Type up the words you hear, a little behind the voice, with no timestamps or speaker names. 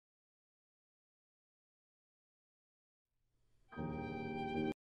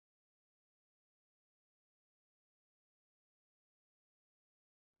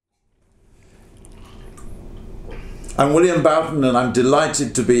I'm William Boughton, and I'm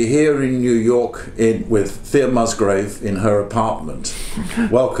delighted to be here in New York with Thea Musgrave in her apartment.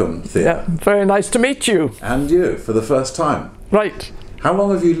 Welcome, Thea. Yeah, very nice to meet you. And you, for the first time. Right. How long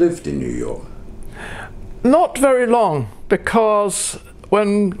have you lived in New York? Not very long, because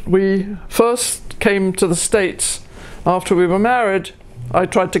when we first came to the States after we were married, I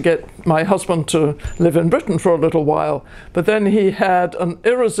tried to get my husband to live in Britain for a little while, but then he had an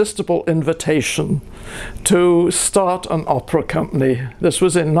irresistible invitation to start an opera company. This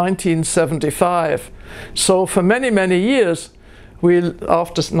was in 1975. So for many, many years,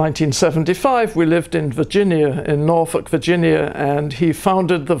 after 1975, we lived in Virginia, in Norfolk, Virginia, and he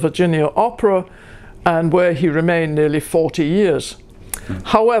founded the Virginia Opera, and where he remained nearly 40 years.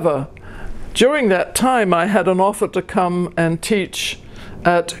 However, during that time, I had an offer to come and teach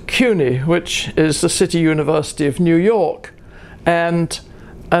at CUNY, which is the City University of New York. And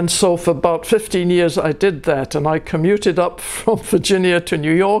so for about 15 years I did that, and I commuted up from Virginia to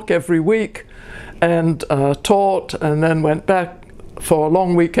New York every week and taught, and then went back for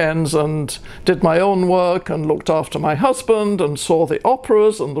long weekends and did my own work and looked after my husband and saw the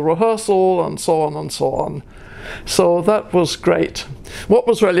operas and the rehearsal and so on and so on. So that was great. What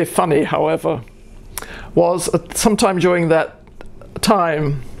was really funny, however, was sometime during that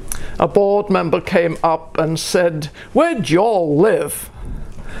time, a board member came up and said, "Where'd y'all live?"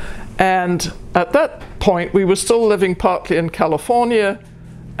 And at that point, we were still living partly in California,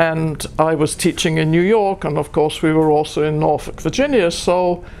 and I was teaching in New York, and of course we were also in Norfolk, Virginia.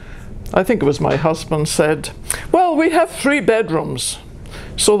 So I think it was my husband said, "Well, we have 3 bedrooms."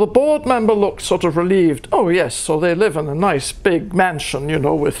 So the board member looked sort of relieved. "Oh yes, so they live in a nice big mansion, you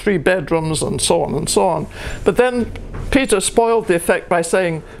know, with 3 bedrooms and so on and so on." But then Peter spoiled the effect by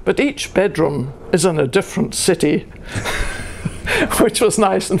saying, "But each bedroom is in a different city," which was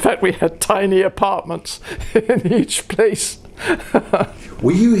nice. In fact, we had tiny apartments in each place.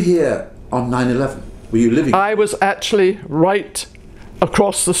 Were you here on 9/11? Were you living? I was actually right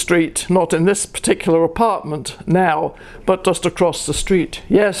across the street, not in this particular apartment now, but just across the street.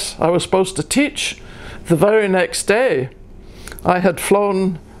 Yes, I was supposed to teach the very next day. I had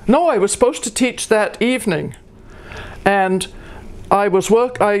flown, no, I was supposed to teach that evening. And I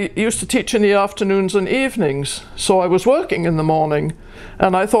used to teach in the afternoons and evenings, so I was working in the morning.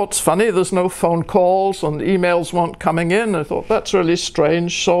 And I thought, it's funny, there's no phone calls and emails weren't coming in. I thought, that's really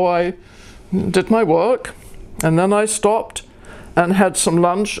strange. So I did my work, and then I stopped and had some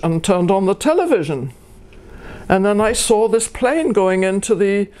lunch and turned on the television. And then I saw this plane going into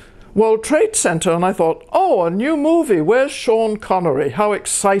the World Trade Center, and I thought, oh, a new movie. Where's Sean Connery? How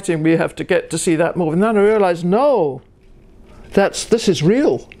exciting, we have to get to see that movie. And then I realized, no, this is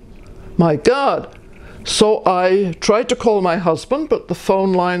real. My God. So I tried to call my husband, but the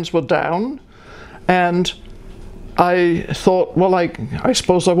phone lines were down. And I thought, well, I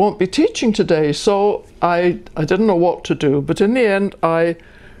suppose I won't be teaching today. So I didn't know what to do. But in the end, I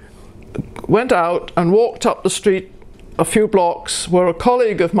went out and walked up the street a few blocks where a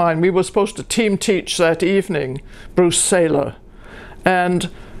colleague of mine, we were supposed to team teach that evening, Bruce Saylor. And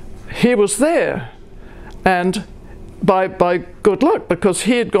he was there. And by good luck, because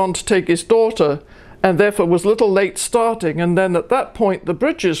he had gone to take his daughter and therefore was a little late starting. And then at that point, the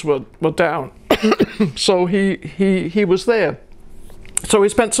bridges were down. So he was there. So we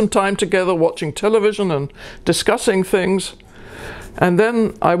spent some time together watching television and discussing things. And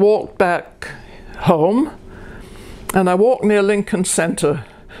then I walked back home, and I walked near Lincoln Center,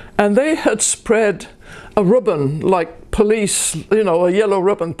 and they had spread a ribbon like police, you know, a yellow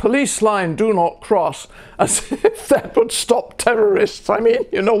ribbon, police line, do not cross, as if that would stop terrorists. I mean,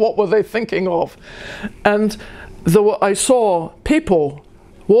 you know, what were they thinking of? And I saw people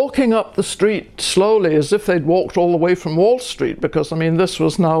walking up the street slowly as if they'd walked all the way from Wall Street, because, I mean, this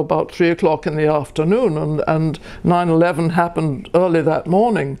was now about 3 o'clock in the afternoon, and 9/11 happened early that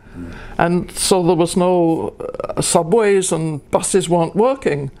morning. And so there was no subways, and buses weren't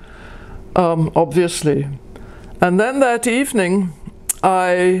working, obviously. And then that evening,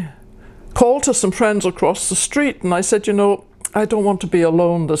 I called to some friends across the street, and I said, you know, I don't want to be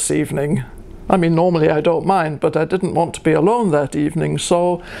alone this evening. I mean, normally I don't mind, but I didn't want to be alone that evening.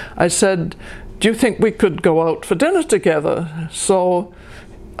 So I said, do you think we could go out for dinner together? So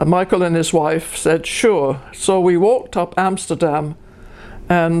Michael and his wife said, sure. So we walked up Amsterdam,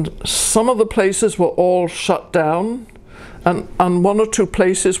 and some of the places were all shut down, and 1 or 2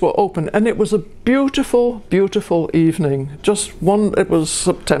 places were open. And it was a beautiful, beautiful evening. It was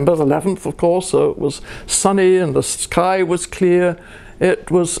September 11th, of course, so it was sunny and the sky was clear.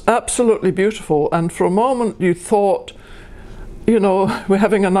 It was absolutely beautiful. And for a moment you thought, you know, we're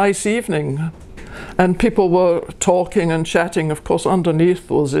having a nice evening. And people were talking and chatting. Of course, underneath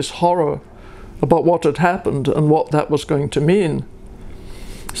was this horror about what had happened and what that was going to mean.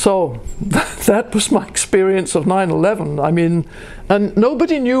 So that was my experience of 9/11. I mean, and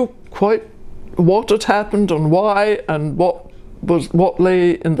nobody knew quite what had happened and why and what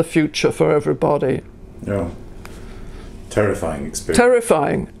lay in the future for everybody. Yeah. Terrifying experience.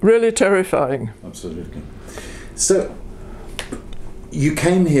 Terrifying, really terrifying. Absolutely. So you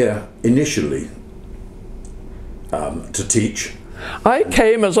came here initially to teach. I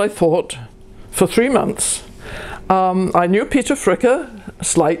came, as I thought, for 3 months. I knew Peter Fricker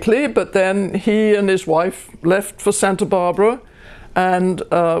slightly, but then he and his wife left for Santa Barbara, and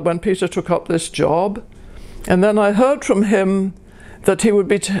when Peter took up this job, and then I heard from him that he would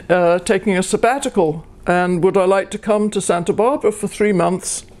be taking a sabbatical, and would I like to come to Santa Barbara for 3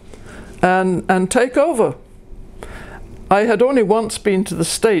 months and take over. I had only once been to the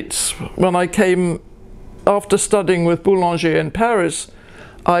States. When I came after studying with Boulanger in Paris,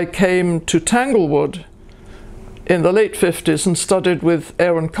 I came to Tanglewood in the late 50s and studied with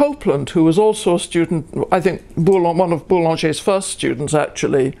Aaron Copeland, who was also a student, I think one of Boulanger's first students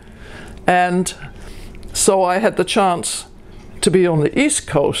actually. And so I had the chance to be on the East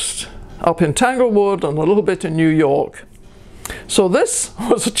Coast, up in Tanglewood and a little bit in New York. So this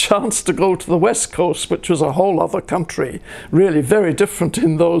was a chance to go to the West Coast, which was a whole other country, really very different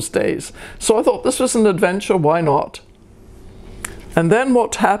in those days. So I thought this was an adventure, why not? And then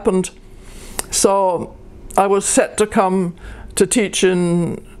what happened, so I was set to come to teach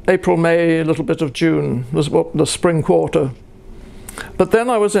in April, May, a little bit of June, was what the spring quarter. But then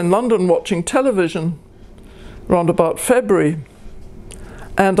I was in London watching television around about February,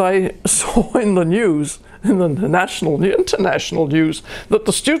 and I saw in the news, in the national, international news, that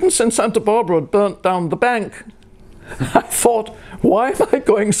the students in Santa Barbara had burnt down the bank. I thought, why am I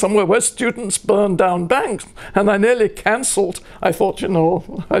going somewhere where students burn down banks? And I nearly cancelled. I thought, you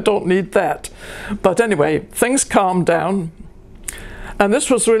know, I don't need that. But anyway, things calmed down. And this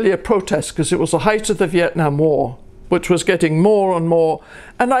was really a protest because it was the height of the Vietnam War, which was getting more and more.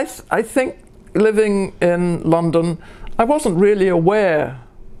 And I think living in London, I wasn't really aware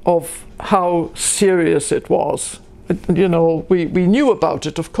of how serious it was. You know, we knew about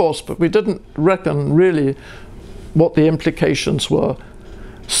it, of course, but we didn't reckon really what the implications were.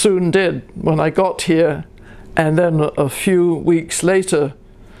 Soon did when I got here, and then a few weeks later,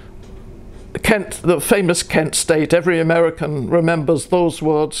 Kent, the famous Kent State, every American remembers those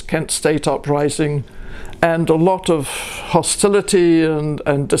words, Kent State uprising, and a lot of hostility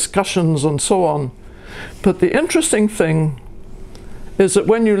and discussions and so on. But the interesting thing is that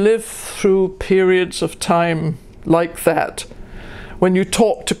when you live through periods of time like that, when you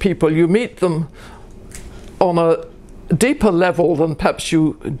talk to people, you meet them on a deeper level than perhaps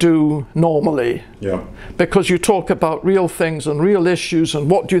you do normally. Yeah. Because you talk about real things and real issues and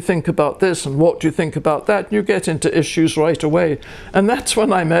what do you think about this and what do you think about that, and you get into issues right away. And that's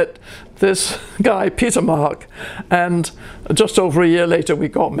when I met this guy, Peter Mark, and just over a year later we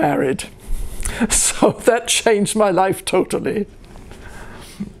got married. So that changed my life totally.